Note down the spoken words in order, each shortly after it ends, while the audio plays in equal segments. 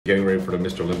Getting ready for the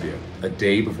Mr. Olympia. A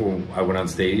day before I went on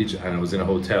stage and I was in a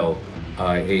hotel,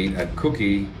 I ate a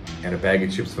cookie and a bag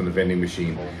of chips from the vending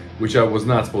machine, which I was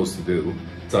not supposed to do.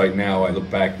 So like now I look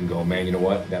back and go, man, you know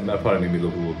what? That probably made me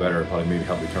look a little better. It probably made me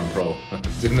help me turn pro.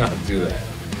 Did not do that.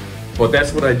 But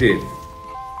that's what I did.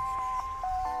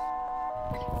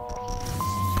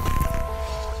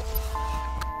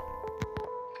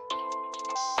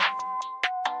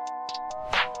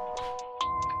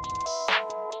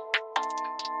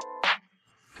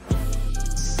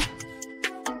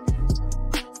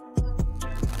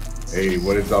 Hey,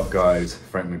 what is up guys?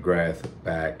 Frank McGrath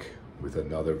back with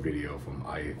another video from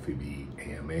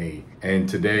IFBBAMA. And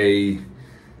today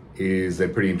is a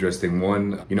pretty interesting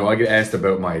one. You know, I get asked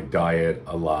about my diet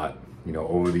a lot, you know,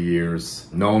 over the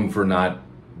years. Known for not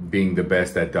being the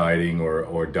best at dieting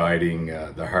or dieting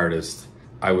the hardest.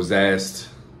 I was asked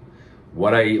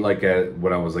what I ate like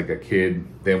when I was like a kid,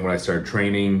 then when I started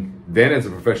training, then as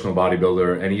a professional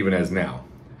bodybuilder, and even as now.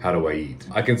 How do I eat?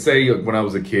 I can say when I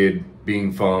was a kid,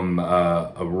 being from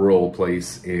a rural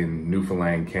place in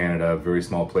Newfoundland, Canada, a very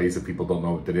small place, if people don't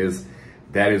know what that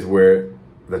is where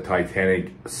the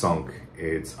Titanic sunk.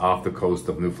 It's off the coast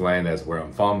of Newfoundland, that's where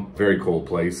I'm from. Very cold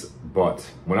place, but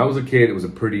when I was a kid, it was a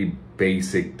pretty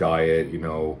basic diet, you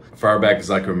know. Far back as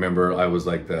I can remember, I was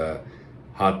like the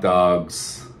hot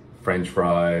dogs, French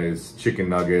fries, chicken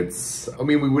nuggets. I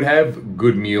mean, we would have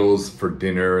good meals for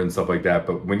dinner and stuff like that,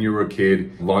 but when you were a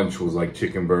kid, lunch was like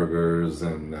chicken burgers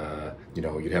and, you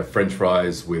know, you'd have French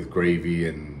fries with gravy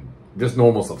and just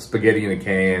normal stuff, spaghetti in a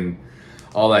can,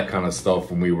 all that kind of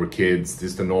stuff when we were kids,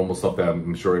 just the normal stuff that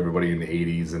I'm sure everybody in the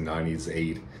 80s and 90s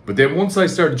ate. But then once I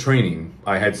started training,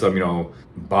 I had some, you know,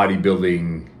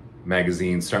 bodybuilding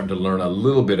magazines starting to learn a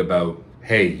little bit about,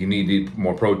 hey, you need to eat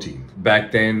more protein.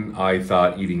 Back then, I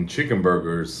thought eating chicken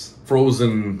burgers,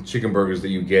 frozen chicken burgers that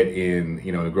you get in,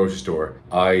 you know, the grocery store,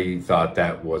 I thought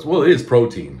that was, well, it is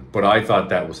protein, but I thought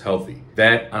that was healthy.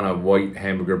 That on a white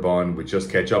hamburger bun with just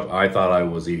ketchup, I thought I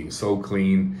was eating so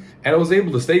clean. And I was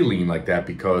able to stay lean like that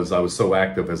because I was so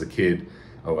active as a kid.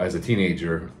 Oh, as a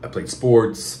teenager, I played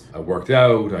sports, I worked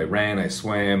out, I ran, I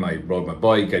swam, I rode my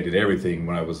bike, I did everything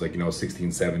when I was like, you know,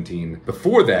 16, 17.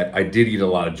 Before that, I did eat a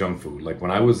lot of junk food. Like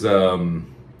when I was,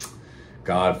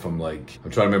 God, from like, I'm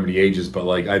trying to remember the ages, but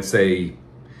like I'd say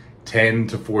 10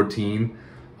 to 14,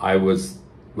 I was,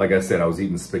 like I said, I was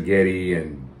eating spaghetti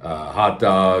and hot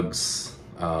dogs.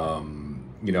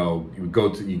 You know, you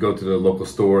go to the local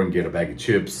store and get a bag of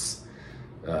chips,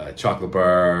 chocolate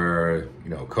bar, you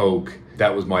know, Coke.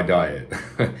 That was my diet.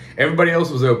 Everybody else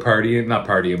was out partying, not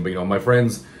partying, but you know, my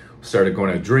friends started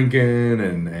going out drinking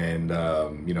and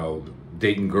you know,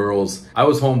 dating girls. I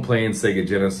was home playing Sega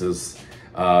Genesis,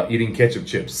 eating ketchup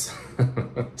chips.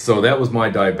 So that was my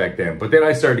diet back then. But then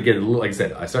I started to get a little, like I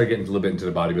said, I started getting a little bit into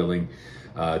the bodybuilding,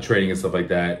 training and stuff like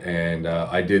that. And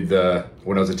I did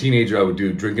when I was a teenager, I would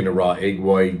do drinking the raw egg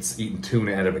whites, eating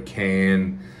tuna out of a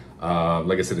can.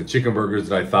 Like I said, the chicken burgers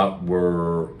that I thought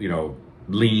were, you know,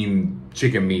 lean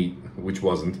chicken meat, which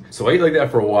wasn't. So I ate like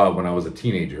that for a while when I was a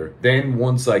teenager. Then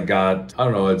once I got, I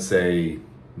don't know, I'd say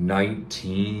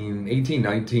 18,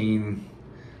 19,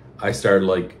 I started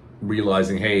like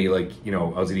realizing, hey, like, you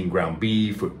know, I was eating ground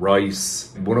beef with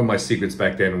rice. One of my secrets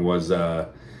back then was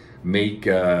make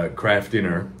Kraft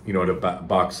dinner, you know, the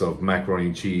box of macaroni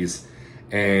and cheese.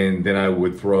 And then I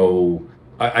would throw,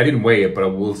 I didn't weigh it, but I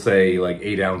will say like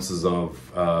 8 ounces of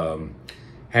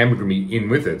hamburger meat in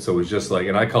with it. So it was just like,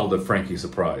 and I called it Frankie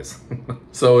Surprise.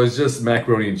 So it's just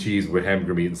macaroni and cheese with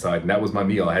hamburger meat inside. And that was my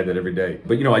meal. I had that every day.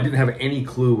 But you know, I didn't have any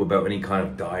clue about any kind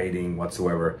of dieting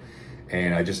whatsoever.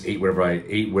 And I just ate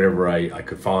whatever I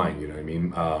could find, you know what I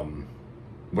mean?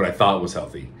 What I thought was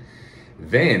healthy.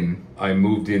 Then I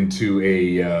moved into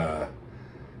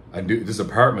this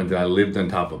apartment that I lived on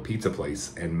top of a pizza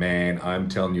place. And man, I'm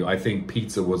telling you, I think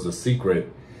pizza was a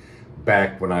secret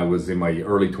back when I was in my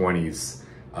early 20s.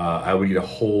 I would eat a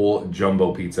whole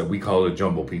jumbo pizza. We call it a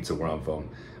jumbo pizza where I'm from.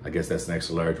 I guess that's an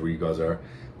extra large where you guys are.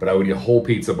 But I would eat a whole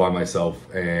pizza by myself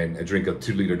and drink a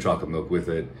 2-liter chocolate milk with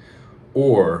it.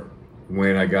 Or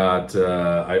when I got,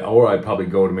 or I'd probably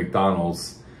go to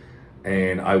McDonald's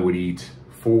and I would eat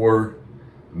 4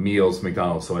 meals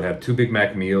McDonald's. So I'd have 2 Big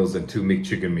Mac meals and 2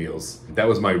 McChicken meals. That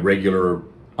was my regular,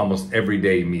 almost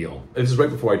everyday meal. This is right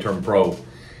before I turned pro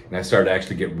and I started to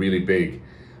actually get really big.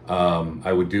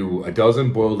 I would do a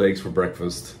dozen boiled eggs for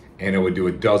breakfast and I would do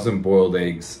a dozen boiled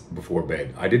eggs before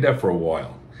bed. I did that for a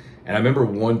while. And I remember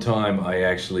one time I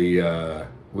actually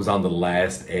was on the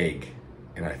last egg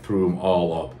and I threw them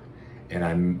all up and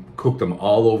I cooked them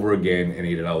all over again and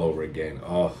ate it all over again.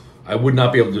 Oh, I would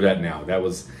not be able to do that now. That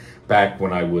was back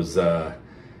when I was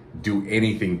do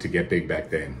anything to get big back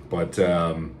then. But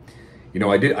you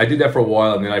know, I did that for a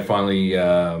while, and then I finally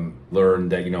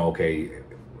learned that, you know, okay,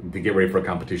 to get ready for a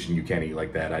competition, you can't eat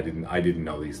like that. I didn't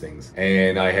know these things.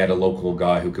 And I had a local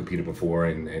guy who competed before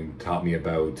and taught me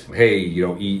about, hey, you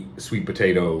know, eat sweet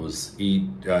potatoes, eat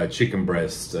chicken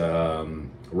breast,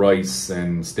 rice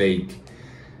and steak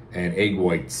and egg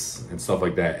whites and stuff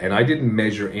like that. And I didn't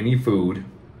measure any food.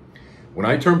 When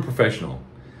I turned professional,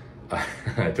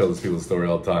 I tell this people story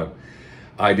all the time,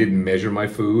 I didn't measure my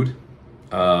food.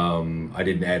 I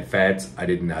didn't add fats. I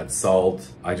didn't add salt.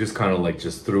 I just kind of like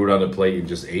just threw it on the plate and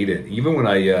just ate it. Even when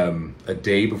I, a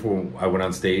day before I went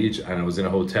on stage and I was in a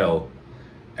hotel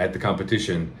at the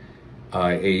competition,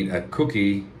 I ate a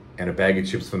cookie and a bag of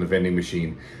chips from the vending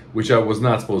machine, which I was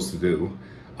not supposed to do.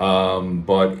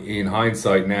 But in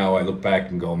hindsight now, I look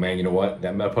back and go, man, you know what?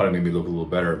 That probably made me look a little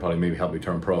better. It probably maybe helped me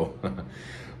turn pro.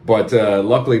 But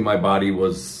luckily my body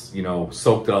was, you know,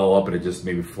 soaked it all up, and it just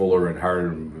made me fuller and harder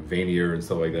and veinier and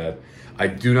stuff like that. I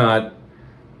do not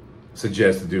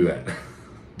suggest to do that.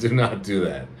 Do not do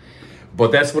that.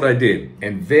 But that's what I did.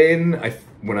 And then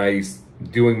when I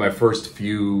doing my first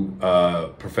few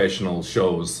professional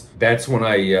shows, that's when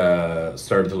I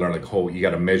started to learn, like, oh, you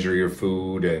got to measure your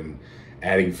food and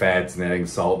adding fats and adding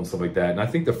salt and stuff like that. And I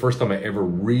think the first time I ever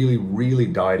really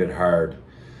dieted hard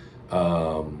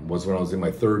was when I was in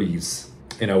my 30s,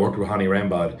 and I worked with Hani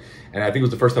Rambod, and I think it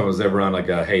was the first time I was ever on like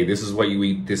a, hey, this is what you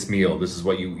eat this meal, this is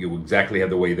what you exactly have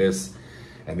to weigh this.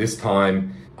 And this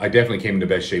time I definitely came in the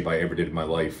best shape I ever did in my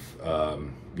life.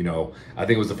 You know, I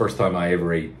think it was the first time I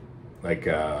ever ate like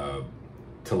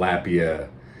tilapia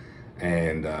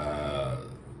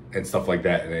and stuff like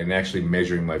that, and actually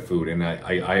measuring my food, and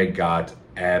I got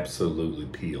absolutely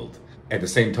peeled. At the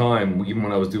same time, even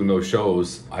when I was doing those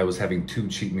shows, I was having 2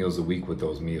 cheat meals a week with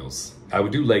those meals. I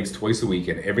would do legs twice a week,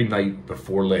 and every night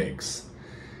before legs,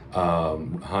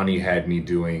 Hani had me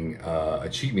doing a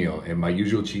cheat meal. And my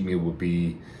usual cheat meal would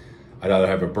be, I'd either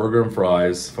have a burger and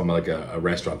fries from like a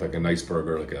restaurant, like a nice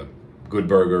burger, like a good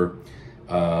burger,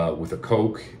 with a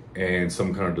Coke and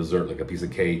some kind of dessert, like a piece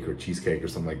of cake or cheesecake or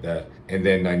something like that. And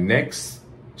then my next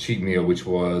cheat meal, which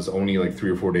was only like 3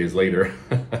 or 4 days later.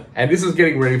 And this is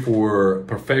getting ready for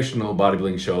professional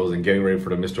bodybuilding shows and getting ready for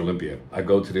the Mr. Olympia. I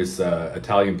go to this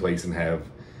Italian place and have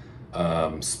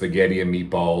spaghetti and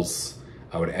meatballs.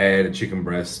 I would add a chicken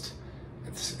breast,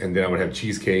 and then I would have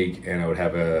cheesecake, and I would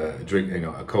have a drink, you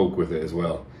know, a Coke with it as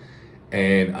well.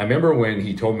 And I remember when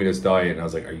he told me this diet, and I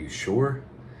was like, are you sure?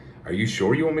 Are you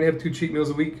sure you want me to have 2 cheat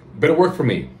meals a week? But it worked for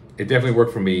me. It definitely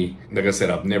worked for me. Like I said,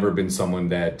 I've never been someone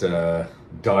that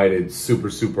dieted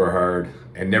super hard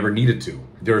and never needed to.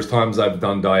 There's times I've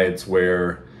done diets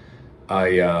where I,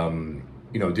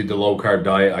 you know, did the low carb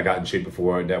diet. I got in shape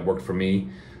before, and that worked for me.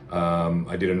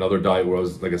 I did another diet where I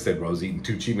was, like I said, where I was eating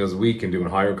 2 cheat meals a week and doing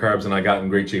higher carbs, and I got in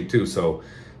great shape too. So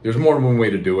there's more than one way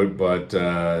to do it, but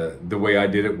the way I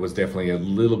did it was definitely a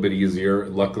little bit easier.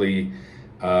 Luckily,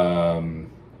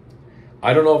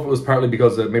 I don't know if it was partly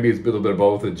because maybe it's a little bit of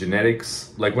both, the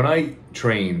genetics. Like when I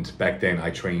trained back then,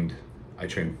 I trained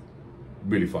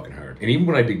really fucking hard. And even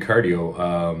when I did cardio,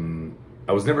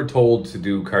 I was never told to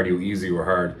do cardio easy or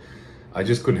hard. I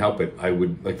just couldn't help it. I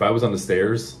would, like if I was on the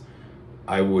stairs,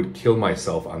 I would kill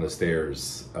myself on the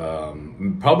stairs.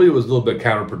 Probably it was a little bit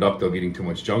counterproductive eating too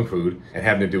much junk food and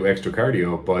having to do extra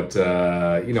cardio, but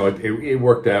you know, it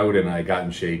worked out, and I got in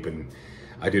shape, and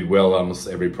I did well almost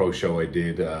every pro show I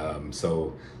did.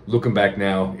 So looking back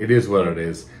now, it is what it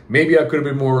is. Maybe I could have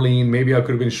been more lean. Maybe I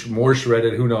could have been more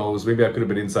shredded. Who knows? Maybe I could have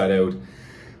been inside out.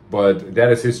 But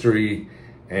that is history.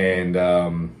 And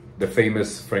the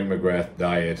famous Frank McGrath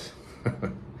diet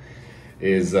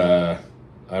is, I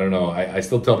don't know. I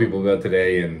still tell people about it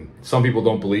today, and some people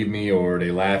don't believe me, or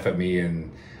they laugh at me,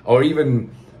 or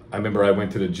even, I remember I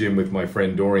went to the gym with my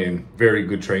friend Dorian, very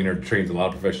good trainer, trains a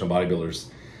lot of professional bodybuilders.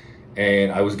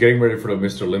 And I was getting ready for the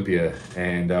Mr. Olympia,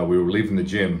 and we were leaving the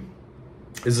gym.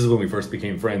 This is when we first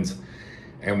became friends.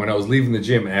 And when I was leaving the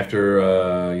gym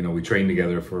after, you know, we trained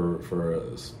together for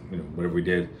you know, whatever we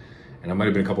did, and I might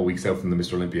have been a couple weeks out from the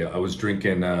Mr. Olympia, I was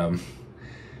drinking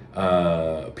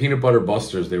peanut butter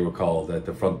busters, they were called, at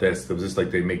the front desk. It was just like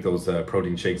they make those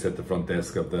protein shakes at the front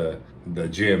desk of the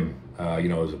gym. You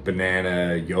know, it was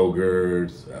banana,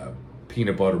 yogurt,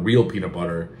 peanut butter, real peanut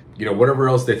butter. You know, whatever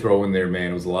else they throw in there,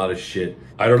 man, it was a lot of shit.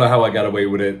 I don't know how I got away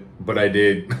with it, but I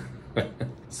did.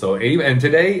 So, and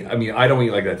today, I mean, I don't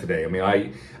eat like that today. I mean,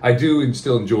 I do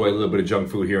still enjoy a little bit of junk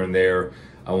food here and there.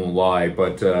 I won't lie,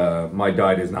 but my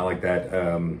diet is not like that.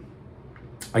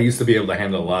 I used to be able to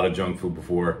handle a lot of junk food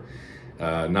before.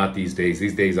 Not these days.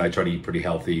 These days I try to eat pretty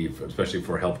healthy, especially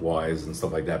for health-wise and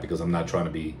stuff like that, because I'm not trying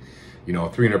to be you know,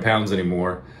 300 pounds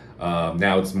anymore.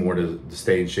 Now it's more to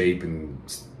stay in shape and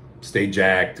stay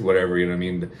jacked, whatever, you know what I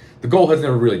mean? The goal has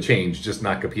never really changed, just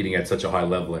not competing at such a high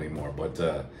level anymore.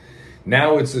 But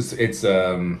now it's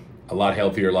a lot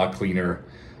healthier, a lot cleaner.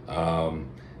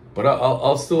 But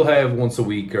I'll still have once a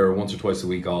week or once or twice a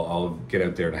week, I'll get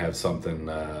out there and have something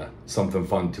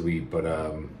fun to eat.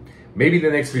 But maybe the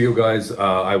next video, guys,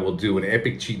 I will do an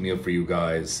epic cheat meal for you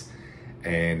guys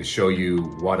and show you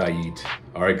what I eat.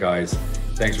 All right, guys,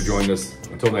 thanks for joining us.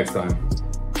 Until next time.